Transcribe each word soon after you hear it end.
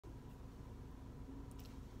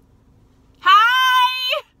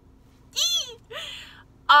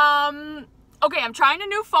Okay, I'm trying a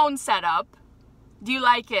new phone setup. Do you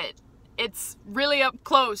like it? It's really up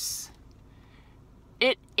close.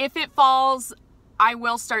 If it falls, I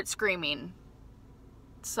will start screaming.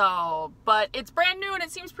 So, but it's brand new and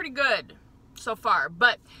it seems pretty good so far.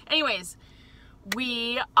 But anyways,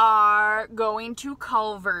 we are going to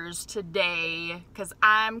Culver's today because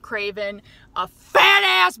I'm craving a fat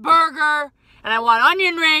ass burger and I want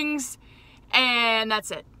onion rings, and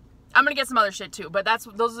that's it. I'm gonna get some other shit too, but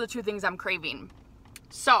those are the two things I'm craving.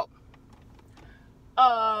 So,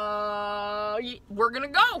 we're gonna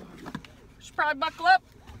go. Should probably buckle up.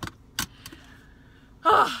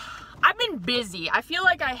 I've been busy. I feel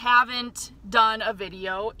like I haven't done a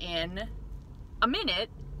video in a minute.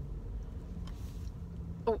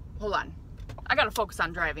 Oh, hold on. I gotta focus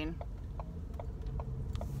on driving.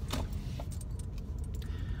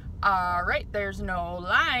 All right, there's no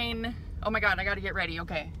line. Oh my God, I gotta get ready,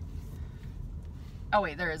 okay. Oh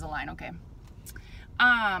wait, there is a line, okay.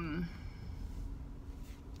 I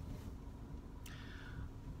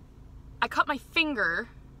cut my finger.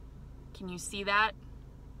 Can you see that?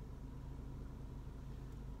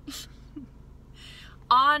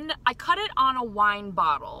 I cut it on a wine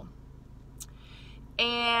bottle.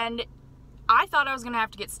 And I thought I was gonna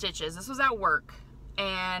have to get stitches. This was at work.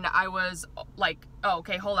 And I was like, oh,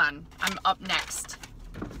 okay, hold on. I'm up next.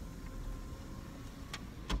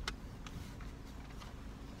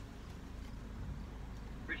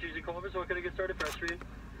 Culver, so what can I get started first for you?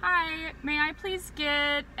 Hi, may I please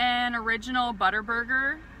get an original butter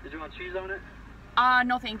burger? Did you want cheese on it?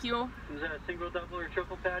 No thank you. Is that a single, double, or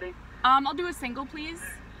triple patty? I'll do a single, please.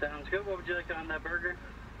 Sounds good. What would you like on that burger?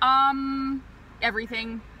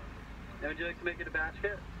 Everything. And would you like to make it a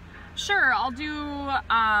basket? Sure, I'll do,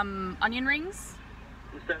 onion rings.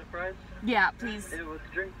 Instead of fries? Yeah, please. And what's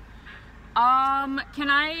the drink? Can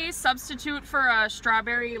I substitute for a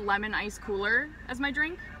strawberry lemon ice cooler as my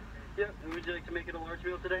drink? Yeah, and would you like to make it a large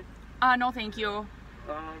meal today? No thank you.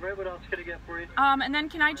 Right, what else can I get for you? And then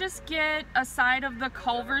can I just get a side of the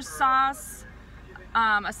Culver sauce,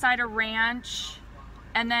 a side of ranch,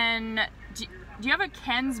 and then, do you have a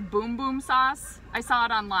Ken's Boom Boom sauce? I saw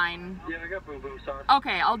it online. Yeah, I got Boom Boom sauce.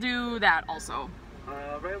 Okay, I'll do that also.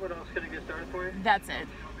 Right, what else can I get started for you? That's it.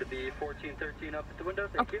 Could be 1413 up at the window,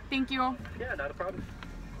 thank Okay, you. thank you. Yeah, not a problem.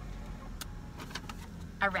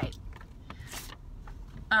 All right.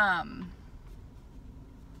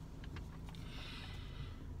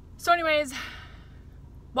 So anyways,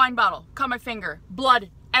 wine bottle, cut my finger, blood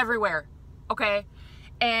everywhere, okay?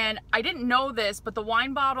 And I didn't know this, but the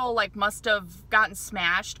wine bottle like must have gotten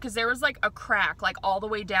smashed because there was like a crack like all the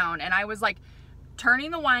way down, and I was like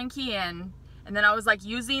turning the wine key in, and then I was like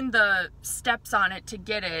using the steps on it to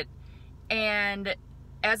get it, and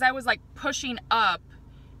as I was like pushing up,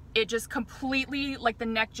 it just completely, like the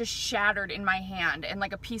neck just shattered in my hand, and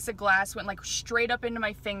like a piece of glass went like straight up into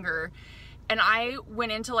my finger, and I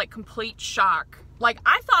went into like complete shock. Like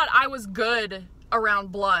I thought I was good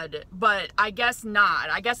around blood, but I guess not.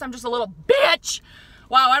 I guess I'm just a little bitch.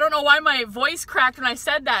 Wow, I don't know why my voice cracked when I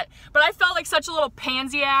said that, but I felt like such a little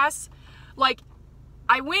pansy ass. Like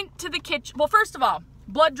I went to the kitchen. Well, first of all,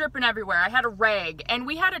 blood dripping everywhere. I had a rag, and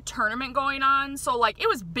we had a tournament going on, so like it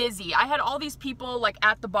was busy. I had all these people like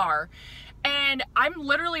at the bar, and I'm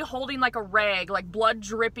literally holding like a rag, like blood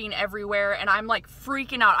dripping everywhere, and I'm like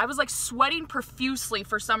freaking out. I was like sweating profusely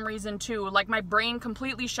for some reason too, like my brain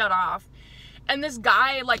completely shut off. And this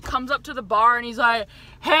guy like comes up to the bar and he's like,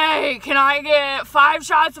 hey, can I get 5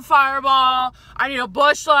 shots of Fireball? I need a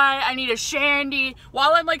Busch Light, I need a Shandy,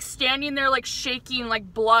 while I'm like standing there like shaking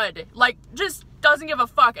like blood, like just doesn't give a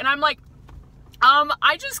fuck. And I'm like,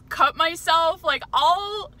 I just cut myself, like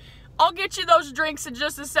I'll get you those drinks in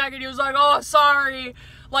just a second. He was like, oh, sorry,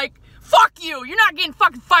 like fuck you, you're not getting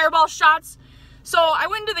fucking Fireball shots. So I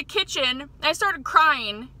went into the kitchen and I started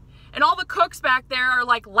crying, and all the cooks back there are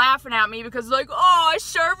like laughing at me because like, oh, a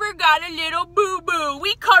server got a little boo-boo.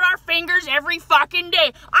 We cut our fingers every fucking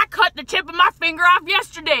day. I cut the tip of my finger off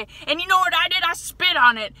yesterday, and you know what I did? I spit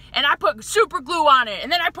on it, and I put super glue on it, and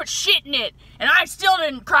then I put shit in it, and I still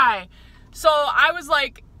didn't cry. So I was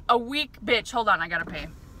like a weak bitch. Hold on, I gotta pay.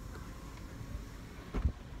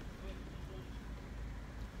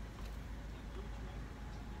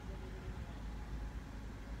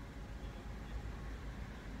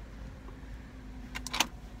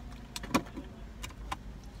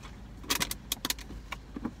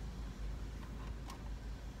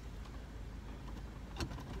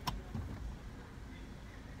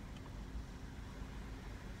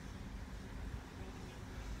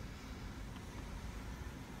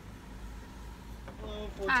 Hello,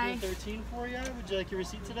 1413 for you. Would you like your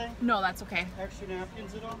receipt today? No, that's okay. Extra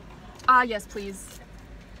napkins at all? Yes, please.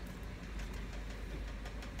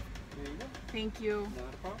 There you go. Thank you.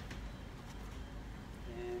 Not a problem.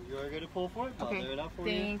 And you are going to pull for it. I'll Okay. do it out for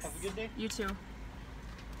Thanks. you. Have a good day. You too.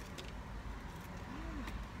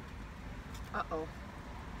 Uh-oh.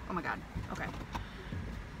 Oh my god. Okay.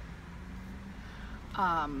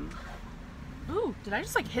 Ooh, did I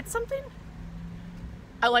just like hit something?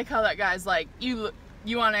 I like how that guy's like, you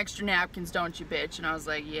want extra napkins, don't you, bitch? And I was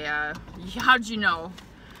like, yeah. How'd you know?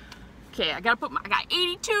 Okay, I got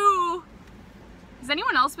 82. Has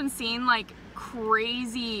anyone else been seeing like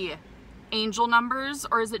crazy angel numbers,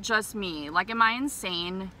 or is it just me? Like, am I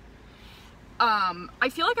insane? I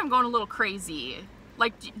feel like I'm going a little crazy.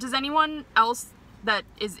 Like, does anyone else that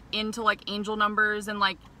is into like angel numbers and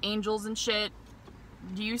like angels and shit,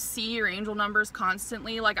 do you see your angel numbers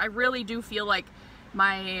constantly? Like, I really do feel like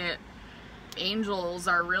my angels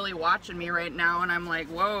are really watching me right now, and I'm like,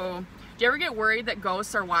 whoa. Do you ever get worried that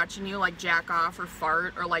ghosts are watching you like jack off or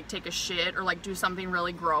fart or like take a shit or like do something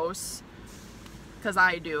really gross? Because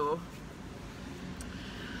I do.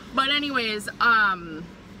 But anyways,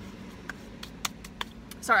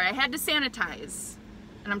 sorry, I had to sanitize,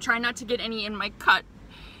 and I'm trying not to get any in my cut.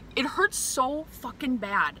 It hurts so fucking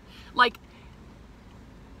bad. Like,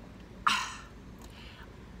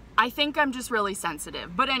 I think I'm just really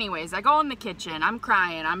sensitive. But anyways, I go in the kitchen, I'm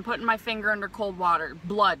crying, I'm putting my finger under cold water,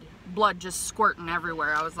 blood just squirting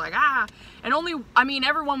everywhere. I was like, ah. And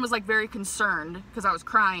everyone was like very concerned because I was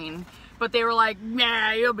crying, but they were like,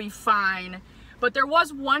 nah, you'll be fine. But there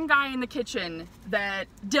was one guy in the kitchen that,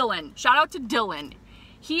 Dylan, shout out to Dylan.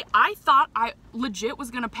 I thought I legit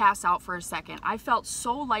was gonna pass out for a second. I felt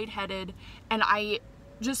so lightheaded, and I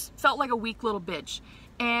just felt like a weak little bitch.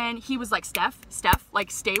 And he was like, Steph,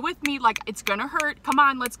 like, stay with me, like, it's gonna hurt, come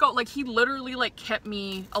on, let's go. Like, he literally like kept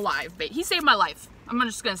me alive. But he saved my life. I'm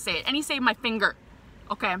just gonna say it. And he saved my finger.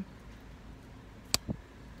 Okay.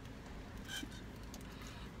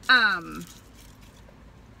 I'm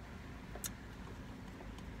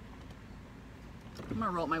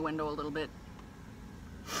gonna roll up my window a little bit.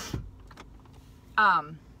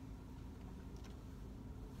 Forgot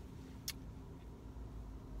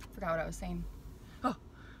what I was saying.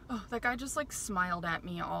 Oh, that guy just like smiled at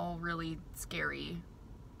me all really scary.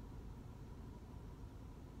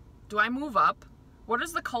 Do I move up? What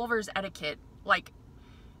is the Culver's etiquette? Like,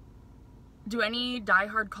 do any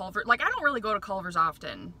diehard Culver, like, I don't really go to Culver's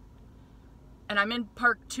often. And I'm in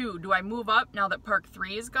Park 2. Do I move up now that Park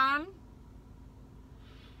 3 is gone?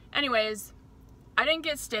 Anyways, I didn't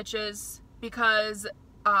get stitches because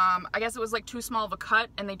I guess it was like too small of a cut,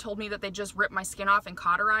 and they told me that they just rip my skin off and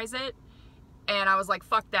cauterize it. And I was like,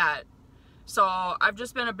 fuck that. So I've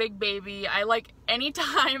just been a big baby. I like,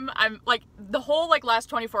 anytime I'm like, the whole like last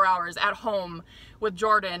 24 hours at home with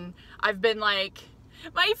Jordan, I've been like,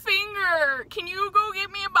 my finger, can you go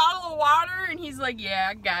get me a bottle of water? And he's like, yeah,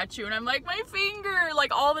 I got you. And I'm like, my finger,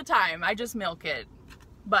 like all the time. I just milk it.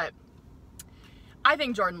 But I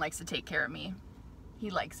think Jordan likes to take care of me. He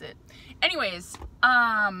likes it. Anyways,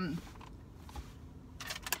 I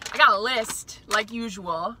got a list, like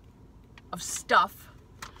usual, of stuff.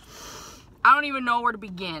 I don't even know where to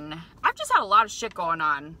begin. I've just had a lot of shit going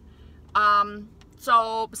on.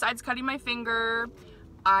 So besides cutting my finger,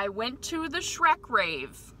 I went to the Shrek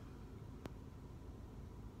rave.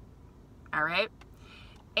 All right.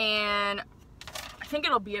 And I think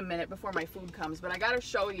it'll be a minute before my food comes, but I gotta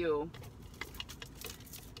show you.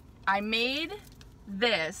 I made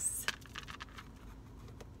this.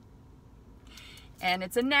 And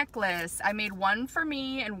it's a necklace. I made one for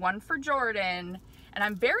me and one for Jordan. And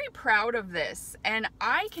I'm very proud of this. And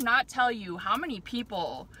I cannot tell you how many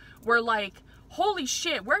people were like, holy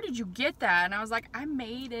shit, where did you get that? And I was like, I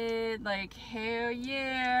made it. Like, hell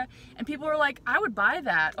yeah. And people were like, I would buy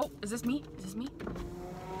that. Oh, is this me? Is this me?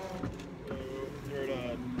 You're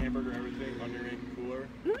at hamburger everything on your main cooler.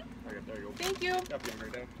 Mm-hmm. Okay, there you go. Thank you. Got the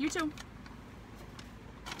right down. You too.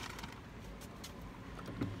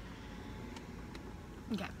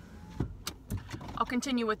 Okay. I'll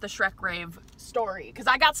continue with the Shrek rave story because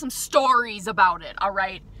I got some stories about it, all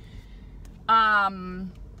right?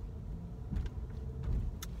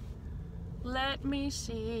 Let me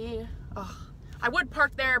see. Ugh. I would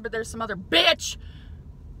park there, but there's some other bitch.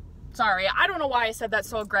 Sorry, I don't know why I said that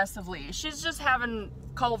so aggressively. She's just having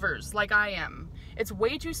Culvers like I am. It's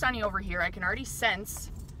way too sunny over here. I can already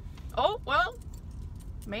sense. Oh, well,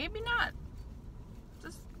 maybe not.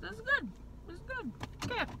 This is good. This is good.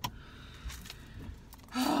 Okay.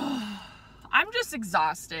 I'm just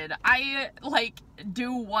exhausted. I like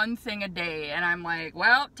do one thing a day and I'm like,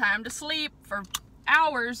 well, time to sleep for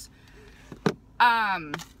hours.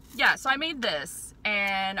 yeah, so I made this,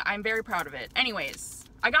 and I'm very proud of it. Anyways,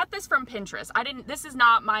 I got this from Pinterest. This is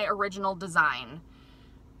not my original design.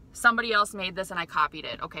 Somebody else made this and I copied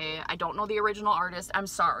it, okay? I don't know the original artist, I'm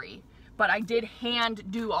sorry. But I did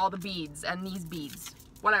hand do all the beads and these beads.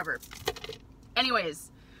 Whatever.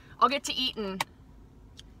 Anyways, I'll get to eating.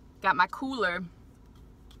 Got my cooler.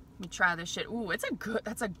 Let me try this shit. Ooh,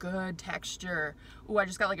 that's a good texture. Ooh, I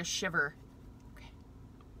just got like a shiver. Okay.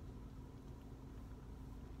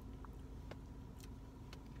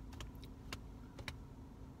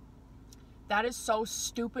 That is so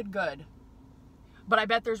stupid good. But I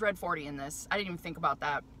bet there's red 40 in this. I didn't even think about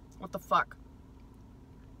that. What the fuck?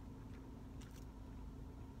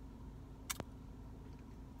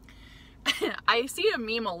 I see a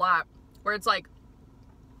meme a lot where it's like,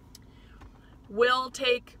 will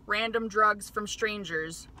take random drugs from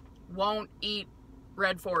strangers, won't eat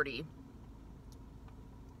red 40.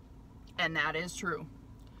 And that is true.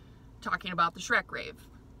 Talking about the Shrek rave.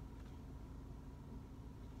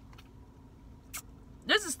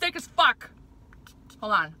 This is thick as fuck.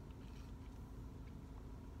 Hold on.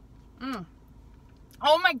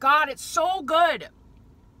 Oh my god, it's so good.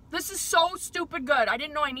 This is so stupid good. I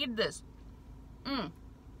didn't know I needed this.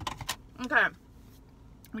 Okay.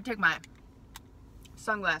 Let me take my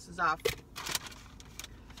sunglasses off.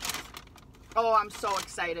 Oh, I'm so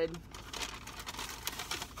excited.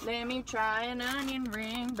 Let me try an onion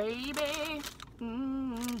ring, baby.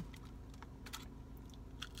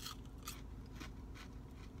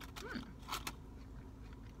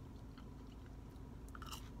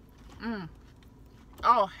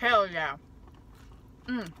 Oh, hell yeah.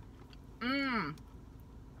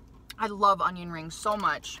 I love onion rings so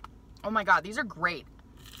much. Oh my god, these are great.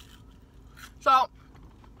 So,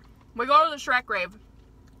 we go to the Shrek rave,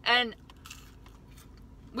 and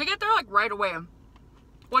we get there like right away,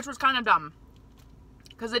 which was kind of dumb.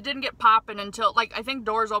 Because it didn't get popping until, like, I think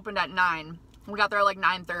doors opened at 9. We got there at like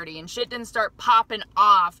 9:30, and shit didn't start popping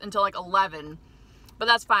off until like 11. But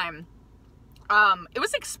that's fine. It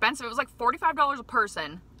was expensive. It was like $45 a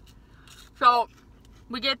person. So,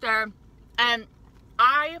 we get there, and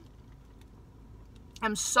I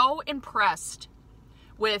am so impressed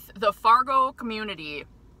with the Fargo community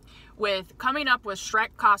with coming up with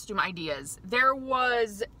Shrek costume ideas. There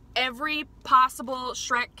was every possible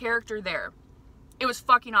Shrek character there. It was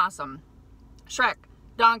fucking awesome. Shrek,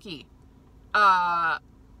 Donkey,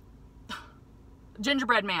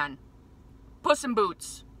 Gingerbread Man, Puss in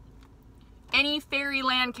Boots, any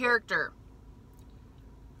Fairyland character.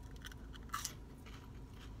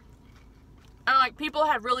 And like people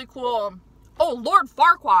had really cool, oh, Lord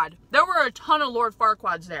Farquaad. There were a ton of Lord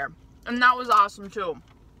Farquaads there. And that was awesome too.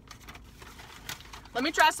 Let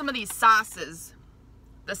me try some of these sauces.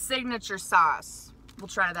 The signature sauce. We'll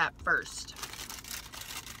try that first.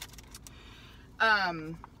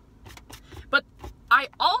 But I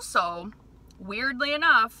also, weirdly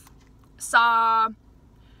enough, saw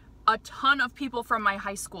a ton of people from my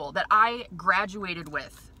high school that I graduated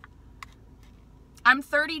with. I'm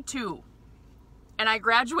 32. And I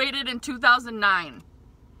graduated in 2009.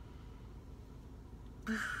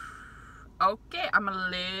 Okay, I'm a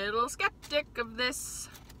little skeptic of this.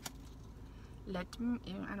 I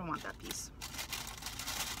don't want that piece.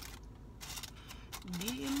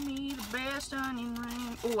 Give me the best onion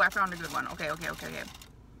ring. Oh, I found a good one. Okay.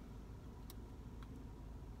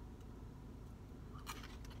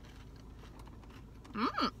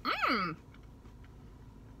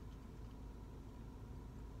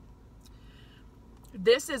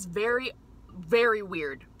 This is very, very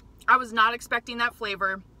weird. I was not expecting that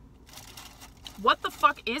flavor. What the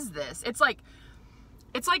fuck is this? It's like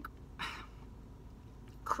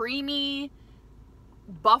creamy,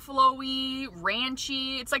 buffalo-y,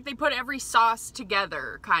 ranchy. It's like they put every sauce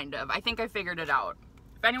together, kind of. I think I figured it out.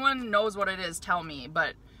 If anyone knows what it is, tell me,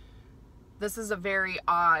 but this is a very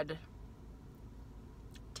odd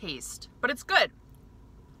taste. But it's good.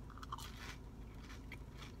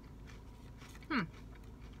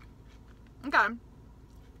 Okay.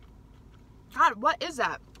 God, what is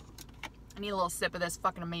that? I need a little sip of this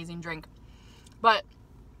fucking amazing drink. But,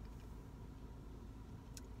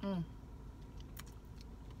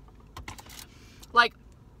 like,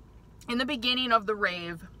 in the beginning of the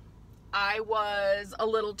rave, I was a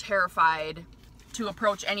little terrified to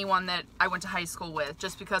approach anyone that I went to high school with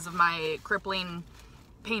just because of my crippling,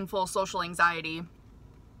 painful social anxiety.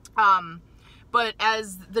 But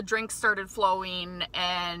as the drinks started flowing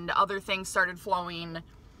and other things started flowing,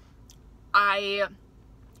 I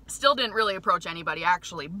still didn't really approach anybody,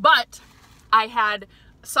 actually. But I had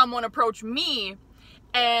someone approach me,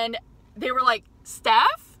 and they were like,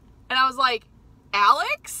 Steph? And I was like,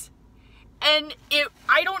 Alex? And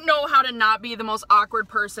I don't know how to not be the most awkward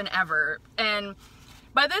person ever. And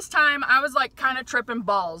by this time, I was like kind of tripping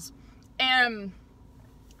balls. And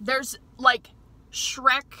there's like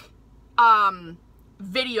Shrek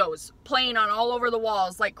videos playing on all over the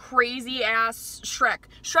walls, like crazy ass Shrek.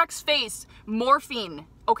 Shrek's face morphing,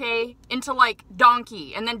 okay, into like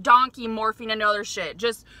donkey, and then donkey morphing into other shit,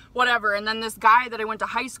 just whatever. And then this guy that I went to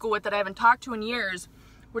high school with that I haven't talked to in years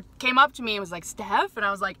came up to me and was like, Steph? And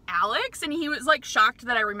I was like, Alex? And he was like shocked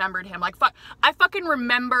that I remembered him. Like, I fucking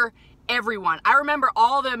remember everyone. I remember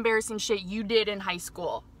all the embarrassing shit you did in high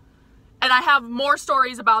school. And I have more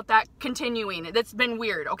stories about that continuing. That's been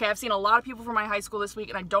weird, okay? I've seen a lot of people from my high school this week,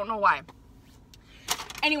 and I don't know why.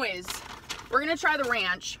 Anyways, we're gonna try the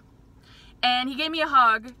ranch. And he gave me a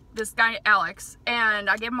hug, this guy, Alex,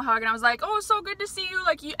 and I gave him a hug, and I was like, oh, so good to see you.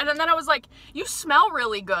 Like, and then I was like, you smell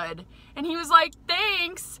really good. And he was like,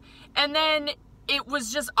 thanks. And then it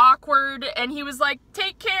was just awkward, and he was like,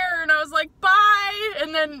 take care. And I was like, bye.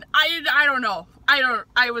 And then I don't know.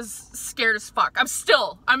 I was scared as fuck.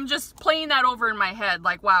 I'm just playing that over in my head.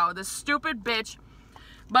 Like, wow, this stupid bitch.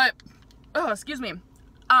 But, oh, excuse me.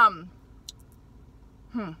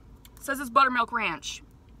 It says it's buttermilk ranch.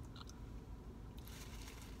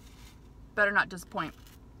 Better not disappoint.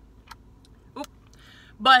 Oop.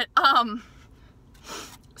 But,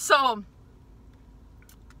 so,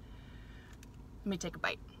 let me take a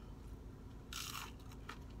bite.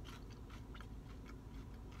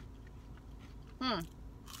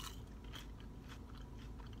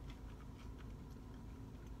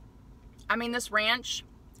 I mean, this ranch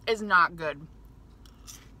is not good.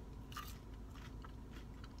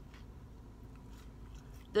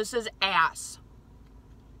 This is ass.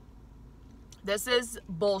 This is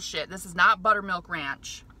bullshit. This is not buttermilk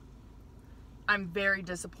ranch. I'm very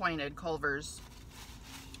disappointed, Culver's.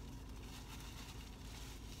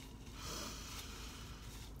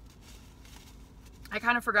 I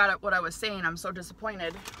kind of forgot what I was saying. I'm so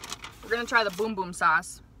disappointed. We're gonna try the boom boom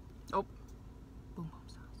sauce. Oh, boom boom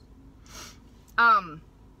sauce.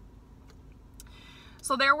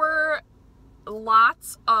 So there were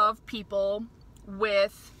lots of people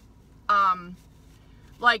with,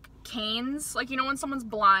 like canes. Like, you know when someone's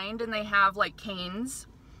blind and they have like canes?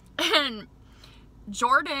 And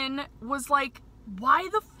Jordan was like, why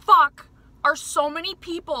the fuck are so many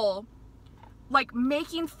people like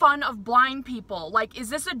making fun of blind people? Like, is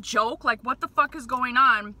this a joke? Like, what the fuck is going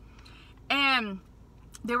on? And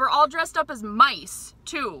they were all dressed up as mice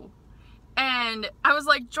too. And I was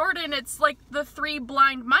like, Jordan, it's like the 3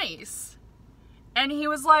 blind mice. And he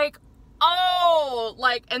was like, oh,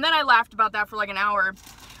 like, and then I laughed about that for like an hour.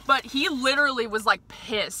 But he literally was like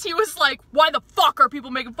pissed. He was like, why the fuck are people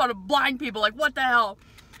making fun of blind people? Like, what the hell?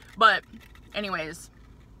 But anyways,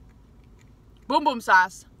 boom boom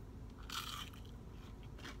sauce.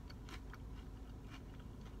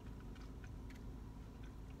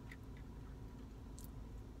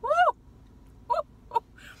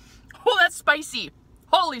 Oh, that's spicy.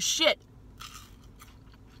 Holy shit.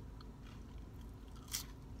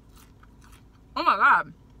 Oh my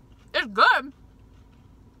god. It's good.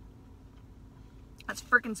 That's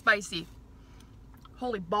freaking spicy.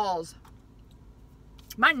 Holy balls.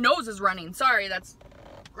 My nose is running. Sorry, that's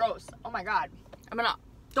gross. Oh my god.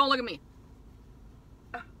 Don't look at me.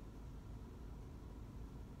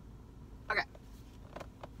 Okay.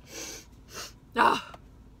 Ugh.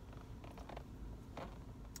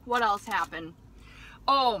 What else happened?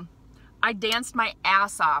 Oh, I danced my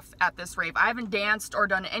ass off at this rave. I haven't danced or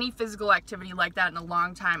done any physical activity like that in a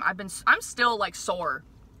long time. I'm still like sore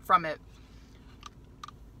from it.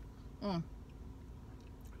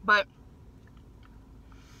 But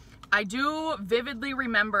I do vividly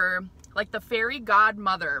remember, like, the fairy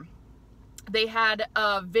godmother. They had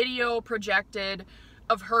a video projected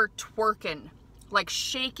of her twerking, like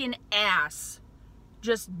shaking ass.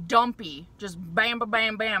 Just dumpy, just bam, bam,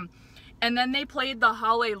 bam, bam. And then they played the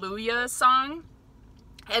Hallelujah song,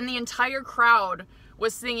 and the entire crowd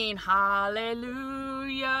was singing Hallelujah,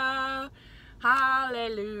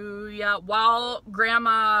 Hallelujah, while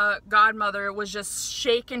Grandma Godmother was just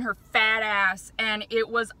shaking her fat ass, and it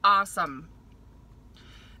was awesome.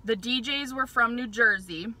 The DJs were from New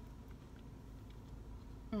Jersey.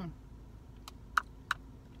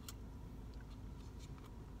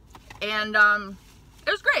 And, it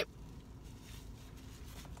was great.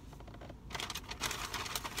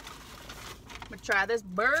 Let me try this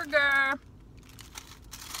burger.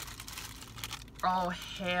 Oh,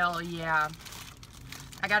 hell yeah.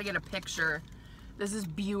 I gotta get a picture. This is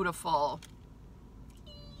beautiful.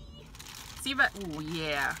 See if I, oh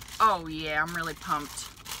yeah. Oh yeah, I'm really pumped.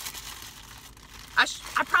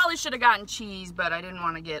 I probably should have gotten cheese, but I didn't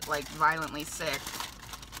want to get like violently sick.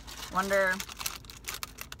 Wonder.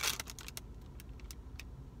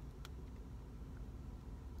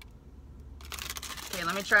 Okay,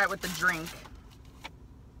 let me try it with the drink.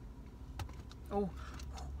 Oh,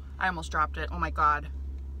 I almost dropped it. Oh my God.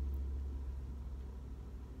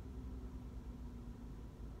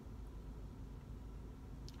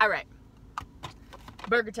 All right.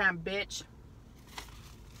 Burger time, bitch.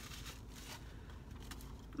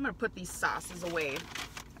 I'm gonna put these sauces away.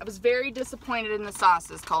 I was very disappointed in the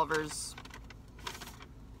sauces, Culvers.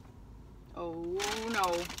 Oh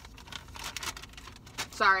no.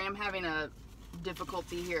 Sorry, I'm having a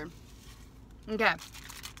difficulty here. Okay.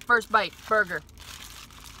 First bite, burger.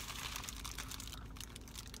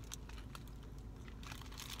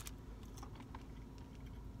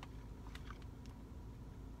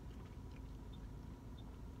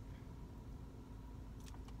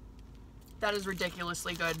 That is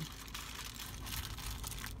ridiculously good.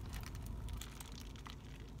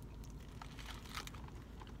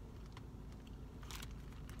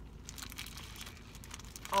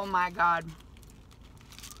 Oh my God.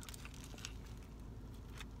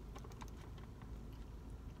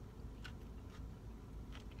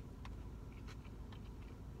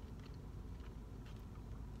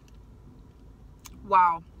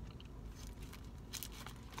 Wow.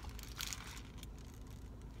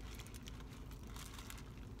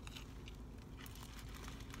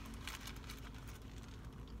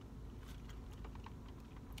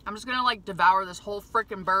 I'm just gonna like devour this whole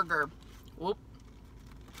frickin' burger. Whoop.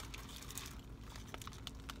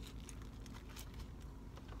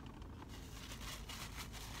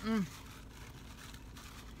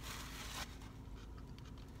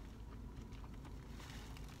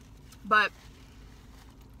 But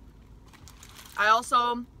I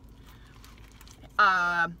also,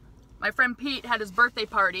 my friend Pete had his birthday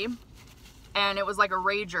party and it was like a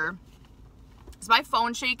rager. Is my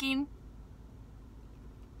phone shaking?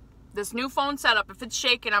 This new phone setup, if it's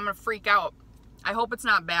shaking, I'm gonna freak out. I hope it's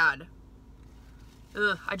not bad.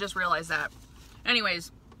 Ugh, I just realized that.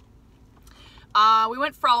 Anyways, we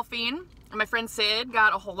went frolfing, and my friend Sid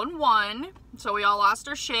got a hole-in-one, so we all lost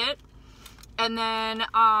our shit. And then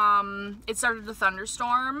it started to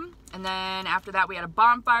thunderstorm, and then after that we had a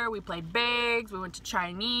bonfire, we played bigs, we went to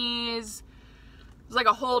Chinese. It was like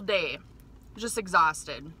a whole day. Just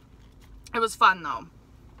exhausted. It was fun though.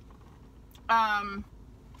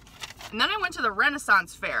 And then I went to the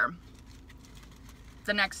Renaissance Fair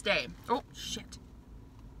the next day. Oh, shit.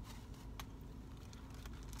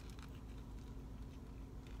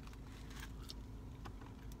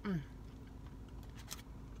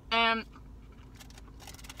 And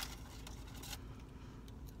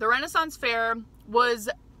the Renaissance Fair was,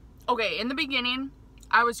 okay, in the beginning,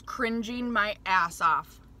 I was cringing my ass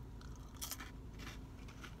off.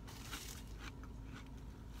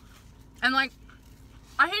 And like,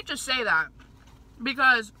 I hate to say that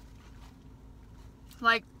because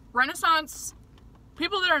like Renaissance,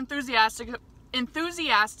 people that are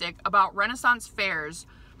enthusiastic about Renaissance fairs,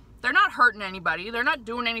 they're not hurting anybody. They're not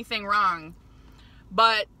doing anything wrong.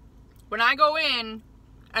 But when I go in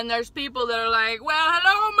and there's people that are like, well,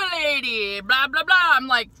 hello, my lady, blah, blah, blah. I'm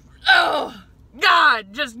like, oh,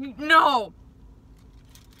 God, just no.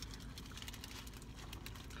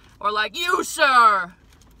 Or like, you, sir,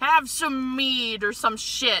 have some meat or some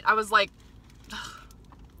shit. I was like, ugh.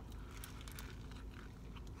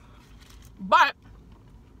 But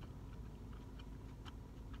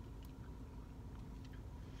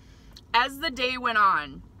as the day went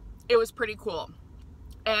on, it was pretty cool.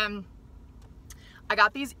 And I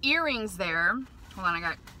got these earrings there. Hold on, I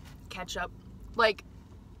got ketchup. Like,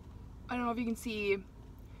 I don't know if you can see.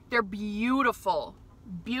 They're beautiful.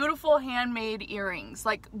 Beautiful handmade earrings.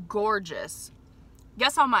 Like, gorgeous.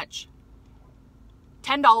 Guess how much?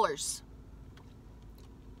 $10.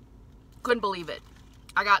 Couldn't believe it.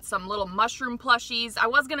 I got some little mushroom plushies. I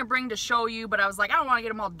was going to bring to show you, but I was like, I don't want to get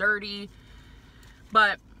them all dirty.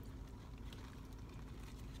 But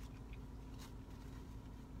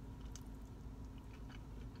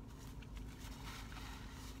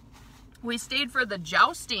we stayed for the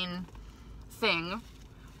jousting thing,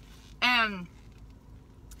 and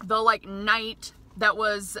the like night that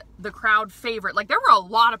was the crowd favorite. Like, there were a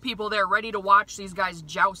lot of people there ready to watch these guys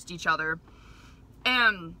joust each other.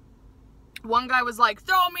 And one guy was like,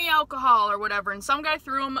 throw me alcohol or whatever, and some guy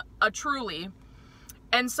threw him a Truly.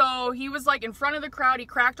 And so he was like in front of the crowd, he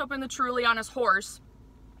cracked open the Truly on his horse,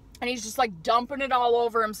 and he's just like dumping it all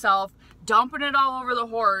over himself, dumping it all over the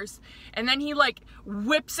horse, and then he like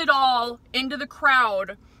whips it all into the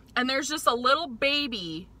crowd, and there's just a little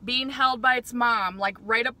baby being held by its mom, like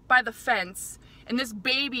right up by the fence, and this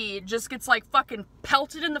baby just gets like fucking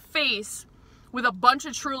pelted in the face with a bunch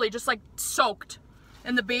of Truly, just like soaked,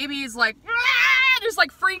 and the baby is like just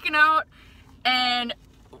like freaking out, and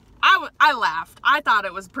I laughed. I thought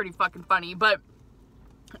it was pretty fucking funny, but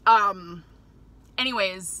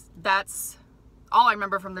anyways, that's all I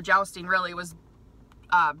remember from the jousting, really, was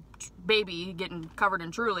baby getting covered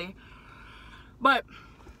in Truly. But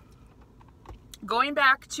going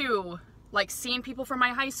back to like seeing people from my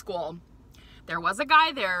high school, there was a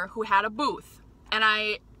guy there who had a booth, and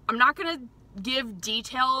I'm not gonna give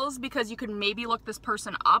details because you can maybe look this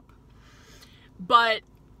person up, but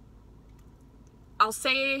I'll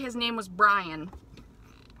say his name was Brian,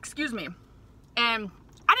 excuse me, and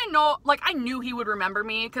I didn't know, like, I knew he would remember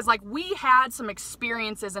me because like we had some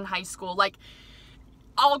experiences in high school. Like,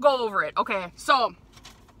 I'll go over it. Okay, so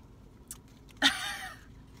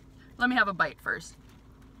let me have a bite first.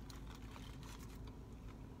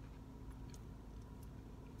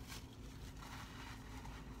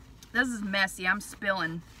 This is messy. I'm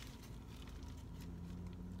spilling.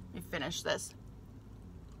 Let me finish this.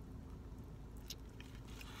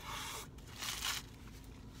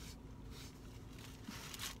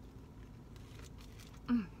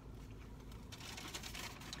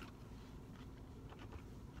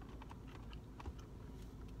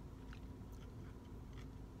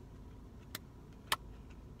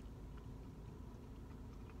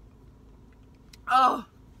 Oh,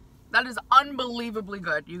 that is unbelievably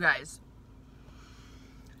good, you guys.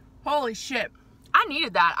 Holy shit. I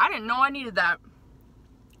needed that. I didn't know I needed that.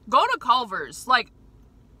 Go to Culver's. Like,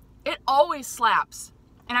 it always slaps.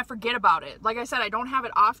 And I forget about it. Like I said, I don't have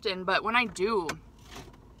it often, but when I do,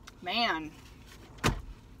 man.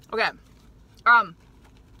 Okay.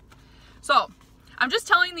 So, I'm just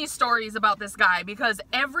telling these stories about this guy because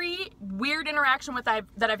every weird interaction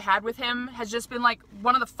that I've had with him has just been like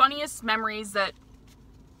one of the funniest memories that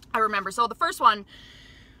I remember. So the first one,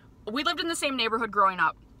 we lived in the same neighborhood growing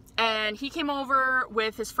up, and he came over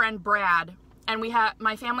with his friend Brad, and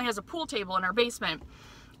my family has a pool table in our basement,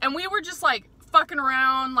 and we were just like fucking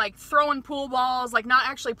around, like throwing pool balls, like not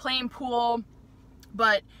actually playing pool,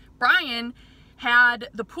 but Brian had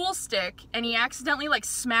the pool stick and he accidentally like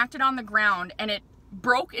smacked it on the ground, and it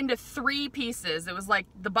broke into 3 pieces. It was like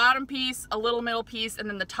the bottom piece, a little middle piece, and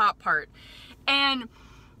then the top part. And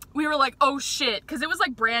we were like, oh shit, because it was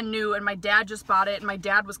like brand new and my dad just bought it, and my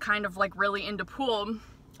dad was kind of like really into pool.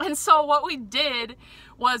 And so what we did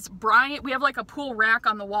was we have like a pool rack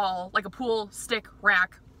on the wall, like a pool stick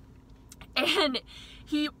rack, and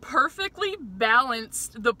he perfectly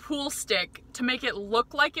balanced the pool stick to make it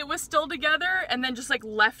look like it was still together, and then just like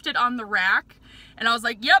left it on the rack. And I was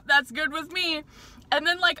like, yep, that's good with me. And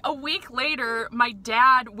then like a week later, my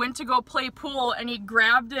dad went to go play pool and he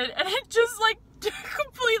grabbed it, and it just like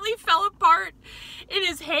completely fell apart in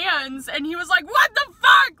his hands, and he was like, what the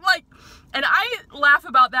fuck? Like, and I laugh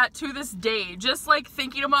about that to this day, just like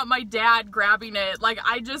thinking about my dad grabbing it. Like,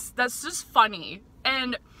 that's just funny.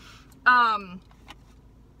 And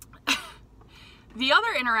the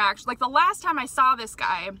other interaction, like the last time I saw this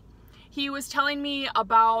guy, he was telling me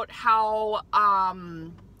about how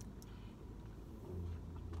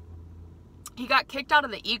he got kicked out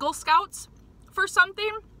of the Eagle Scouts for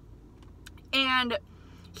something, and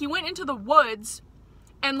he went into the woods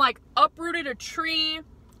and like uprooted a tree,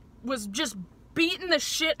 was just beating the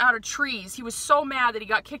shit out of trees. He was so mad that he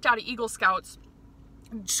got kicked out of Eagle Scouts,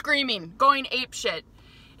 screaming, going ape shit.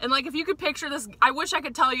 And like, if you could picture this, I wish I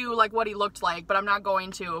could tell you like what he looked like, but I'm not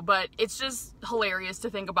going to, but it's just hilarious to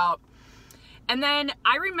think about. And then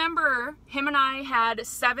I remember him and I had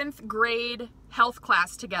 7th grade health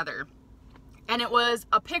class together, and it was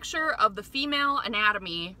a picture of the female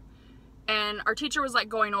anatomy, and our teacher was like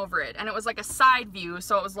going over it, and it was like a side view.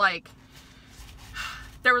 So it was like,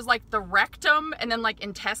 there was like the rectum and then like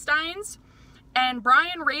intestines, and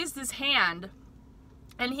Brian raised his hand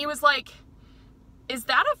and he was like, is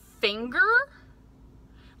that a finger?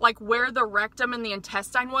 Like where the rectum and the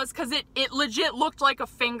intestine was, because it legit looked like a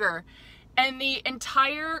finger. And the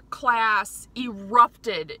entire class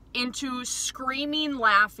erupted into screaming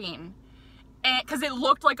laughing, because it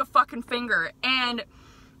looked like a fucking finger. And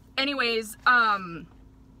anyways,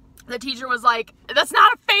 the teacher was like, that's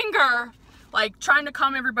not a finger, like trying to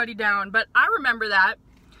calm everybody down. But I remember that.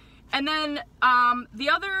 And then the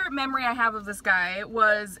other memory I have of this guy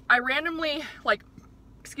was I randomly, like,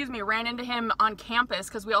 ran into him on campus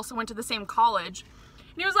because we also went to the same college.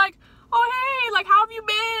 And he was like, oh hey, like, how have you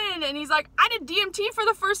been? And he's like, I did DMT for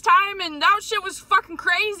the first time and that shit was fucking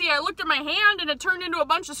crazy. I looked at my hand and it turned into a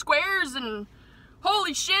bunch of squares and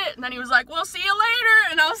holy shit. And then he was like, we'll see you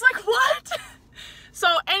later. And I was like, what? So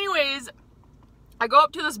anyways, I go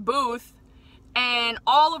up to this booth and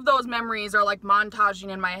all of those memories are like montaging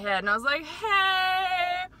in my head. And I was like,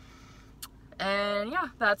 hey. And yeah,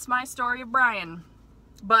 that's my story of Brian.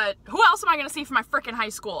 But who else am I going to see from my freaking high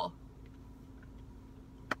school?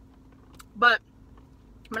 But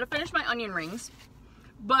I'm going to finish my onion rings.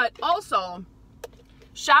 But also,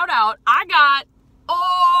 shout out, I got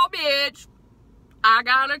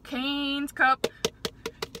a Cane's cup.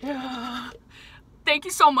 Thank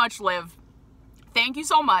you so much, Liv. Thank you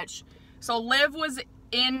so much. So Liv was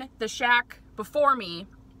in the shack before me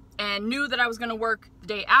and knew that I was going to work the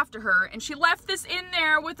day after her. And she left this in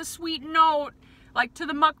there with a sweet note, like, to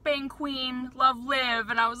the Mukbang queen, love Liv.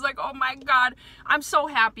 And I was like, oh my God, I'm so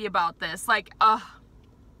happy about this. Like,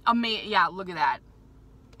 amazing. Yeah, look at that.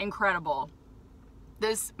 Incredible.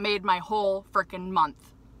 This made my whole freaking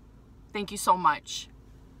month. Thank you so much.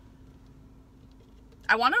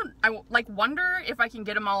 I wonder if I can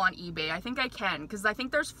get them all on eBay. I think I can, because I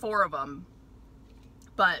think there's 4 of them.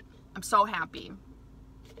 But I'm so happy.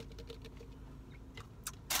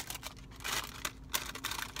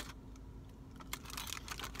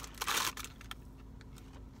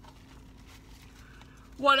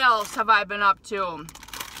 What else have I been up to?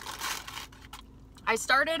 I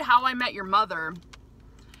started How I Met Your Mother,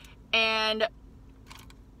 and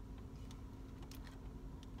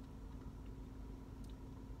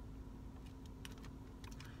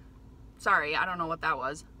sorry, I don't know what that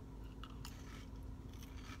was.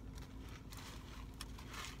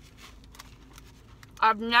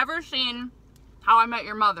 I've never seen How I Met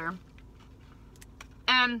Your Mother.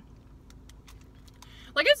 And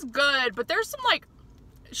like, it's good, but there's some like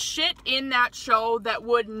shit in that show that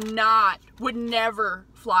would never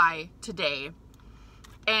fly today.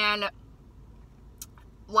 And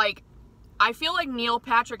like, I feel like Neil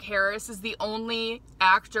Patrick Harris is the only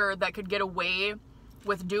actor that could get away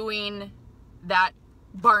with doing that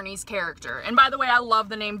Barney's character. And by the way, I love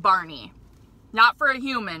the name Barney. Not for a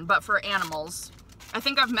human, but for animals. I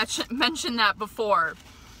think I've mentioned that before.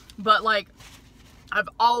 But like, I've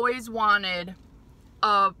always wanted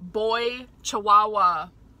a boy chihuahua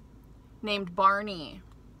named Barney.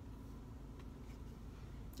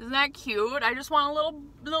 Isn't that cute? I just want a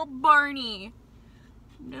little Barney.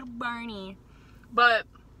 Little Barney. But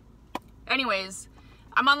anyways,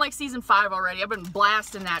 I'm on like season 5 already. I've been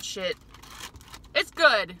blasting that shit. It's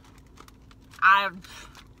good. I'm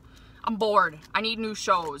bored. I need new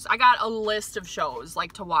shows. I got a list of shows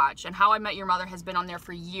like to watch, and How I Met Your Mother has been on there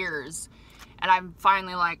for years. And I'm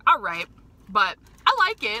finally like, all right. But I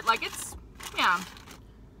like it. Like, it's, yeah.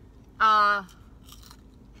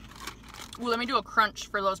 Ooh, let me do a crunch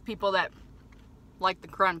for those people that like the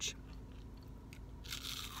crunch.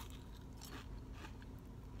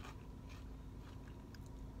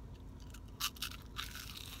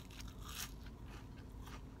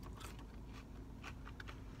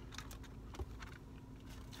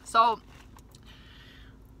 So,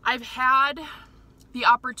 I've had the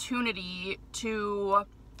opportunity to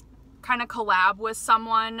kind of collab with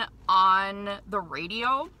someone on the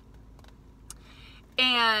radio.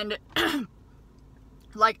 And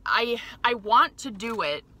like, I want to do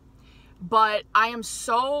it, but I am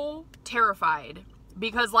so terrified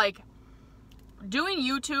because like, doing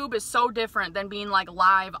YouTube is so different than being like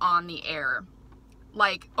live on the air.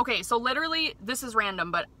 Like, okay, so literally, this is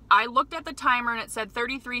random, but I looked at the timer and it said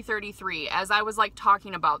 33:33 as I was like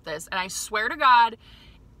talking about this. And I swear to God,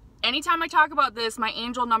 anytime I talk about this, my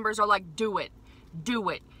angel numbers are like, do it. Do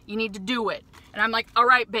it. You need to do it. And I'm like, all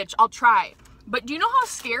right, bitch, I'll try. But do you know how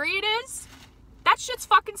scary it is? That shit's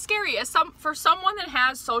fucking scary. For someone that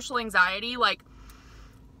has social anxiety, like,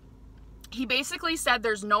 he basically said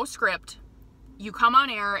there's no script. You come on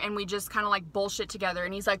air and we just kind of like bullshit together.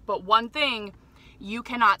 And he's like, but one thing, you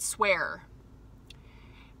cannot swear.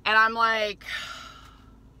 And I'm like,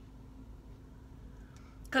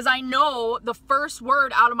 because I know the first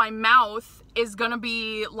word out of my mouth is going to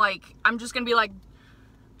be like, I'm just going to be like,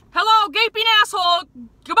 hello, gaping asshole,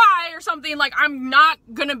 goodbye, or something. Like, I'm not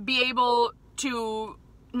going to be able to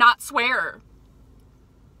not swear.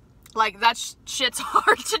 Like, that shit's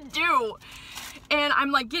hard to do. And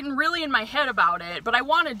I'm like getting really in my head about it, but I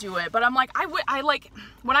want to do it. But I'm like, I like,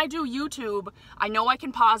 when I do YouTube, I know I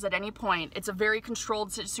can pause at any point. It's a very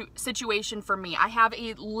controlled situation for me. I have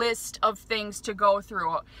a list of things to go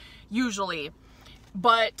through, usually.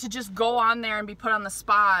 But to just go on there and be put on the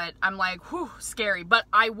spot, I'm like, whew, scary. But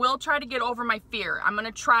I will try to get over my fear. I'm going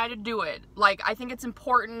to try to do it. Like, I think it's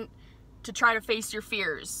important to try to face your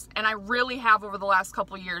fears. And I really have over the last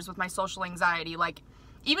couple of years with my social anxiety. Like,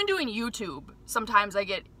 even doing YouTube, sometimes I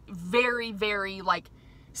get very, very, like,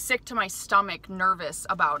 sick to my stomach, nervous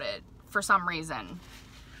about it for some reason.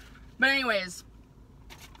 But anyways,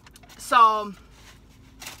 so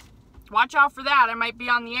watch out for that. I might be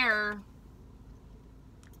on the air.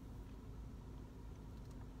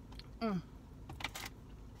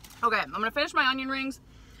 Okay, I'm gonna finish my onion rings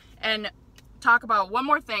and talk about one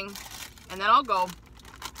more thing, and then I'll go.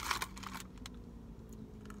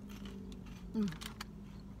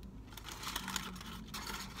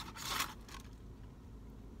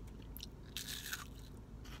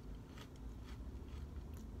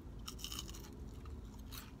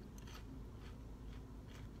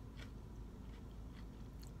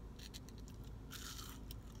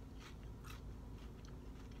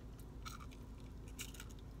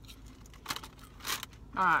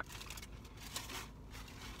 Alright.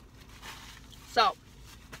 So,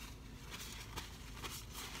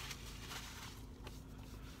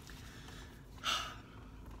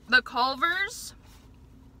 the Culvers,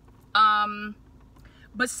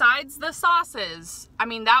 besides the sauces, I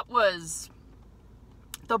mean, that was,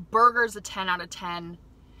 the burger's a 10 out of 10.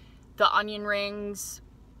 The onion rings,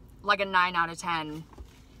 like a 9 out of 10.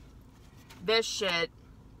 This shit,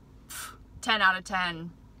 10 out of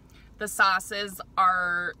 10. The sauces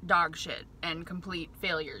are dog shit and complete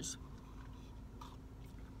failures.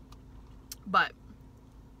 But,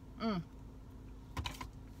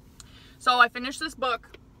 so I finished this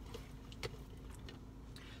book.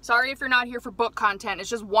 Sorry if you're not here for book content. It's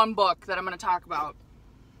just one book that I'm going to talk about.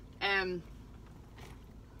 And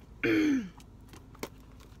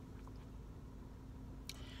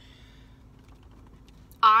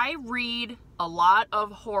I read a lot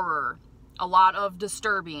of horror, a lot of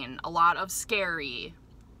disturbing, a lot of scary.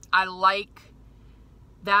 I like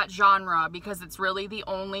that genre because it's really the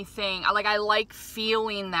only thing. I like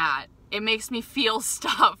feeling that. It makes me feel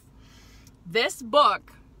stuff. This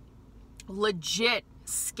book legit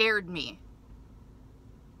scared me.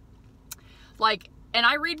 Like, and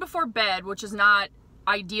I read before bed, which is not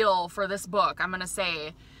ideal for this book, I'm gonna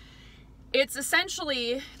say. It's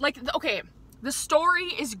essentially, like, okay, the story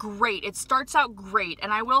is great. It starts out great,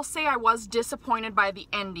 and I will say I was disappointed by the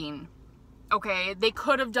ending. Okay, they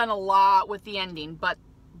could have done a lot with the ending, but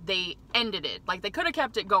they ended it. Like, they could have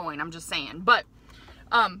kept it going, I'm just saying. But,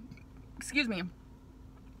 excuse me.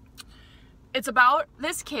 It's about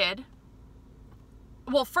this kid.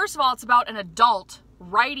 Well, first of all, it's about an adult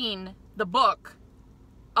writing the book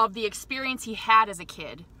of the experience he had as a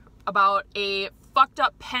kid, about a fucked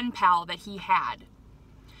up pen pal that he had.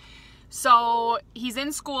 So he's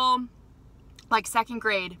in school, like 2nd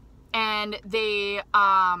grade, and they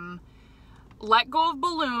let go of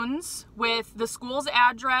balloons with the school's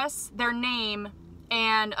address, their name,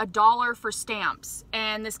 and $1 for stamps.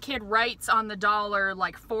 And this kid writes on the dollar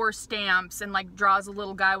like 4 stamps and like draws a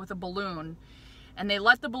little guy with a balloon. And they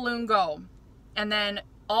let the balloon go. And then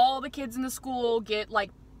all the kids in the school get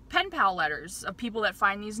like pen pal letters of people that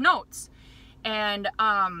find these notes. And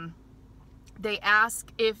they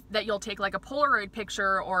ask that you'll take like a Polaroid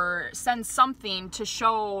picture or send something to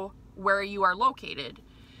show where you are located.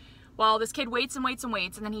 Well, this kid waits and waits and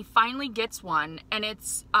waits, and then he finally gets one, and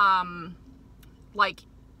it's like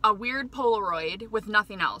a weird Polaroid with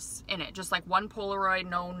nothing else in it, just like one Polaroid,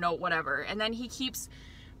 no note, whatever. And then he keeps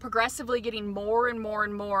progressively getting more and more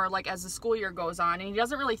and more, like, as the school year goes on, and he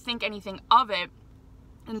doesn't really think anything of it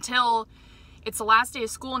until it's the last day of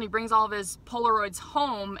school, and he brings all of his Polaroids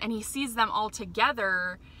home, and he sees them all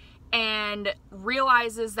together and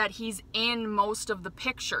realizes that he's in most of the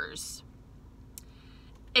pictures.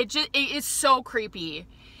 It is so creepy.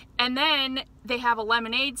 And then they have a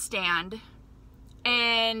lemonade stand,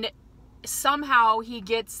 and somehow he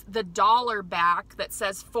gets the $1 back that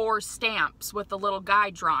says 4 stamps with the little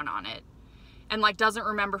guy drawn on it, and like doesn't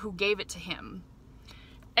remember who gave it to him.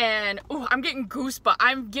 And oh, I'm getting goosebumps.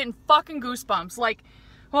 I'm getting fucking goosebumps. Like,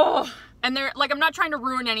 oh, and they're like, I'm not trying to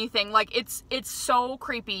ruin anything. Like, it's so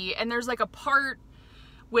creepy. And there's like a part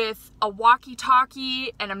with a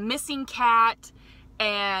walkie-talkie and a missing cat,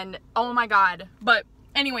 and oh my god. But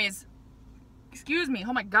anyways, excuse me.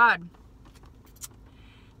 Oh my god.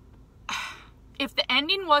 If the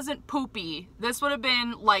ending wasn't poopy, this would have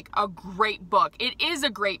been like a great book. It is a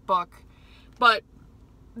great book, but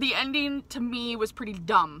the ending to me was pretty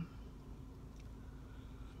dumb.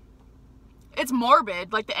 It's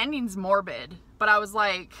morbid, like the ending's morbid, but I was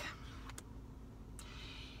like,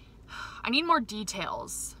 I need more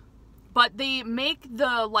details. But they make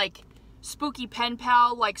the like spooky pen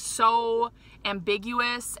pal like so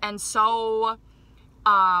ambiguous and so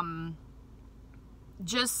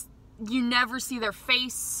just, you never see their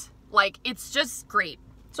face. Like, it's just great.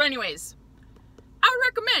 So anyways, I would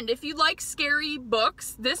recommend, if you like scary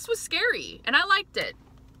books, this was scary, and I liked it.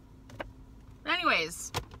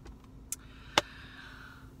 Anyways,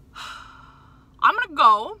 I'm gonna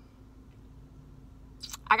go.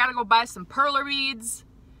 I gotta go buy some perler beads.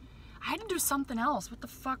 I had to do something else. What the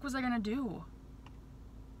fuck was I gonna do?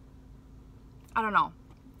 I don't know.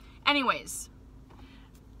 Anyways,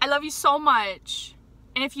 I love you so much.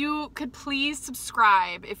 And if you could please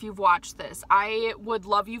subscribe if you've watched this, I would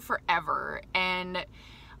love you forever. And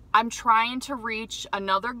I'm trying to reach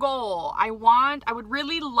another goal. I would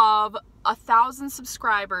really love 1,000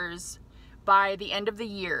 subscribers by the end of the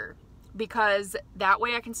year, because that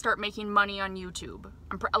way I can start making money on YouTube.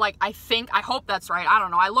 I hope that's right. I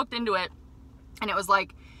don't know. I looked into it and it was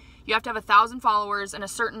like, you have to have 1,000 followers and a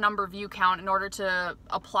certain number view count in order to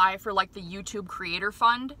apply for like the YouTube Creator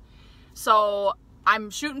Fund. So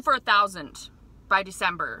I'm shooting for 1,000 by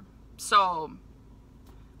December. So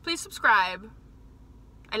please subscribe.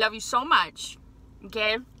 I love you so much.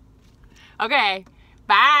 Okay? Okay.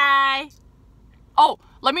 Bye. Oh,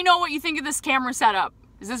 let me know what you think of this camera setup.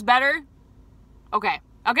 Is this better? Okay.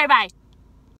 Okay, bye.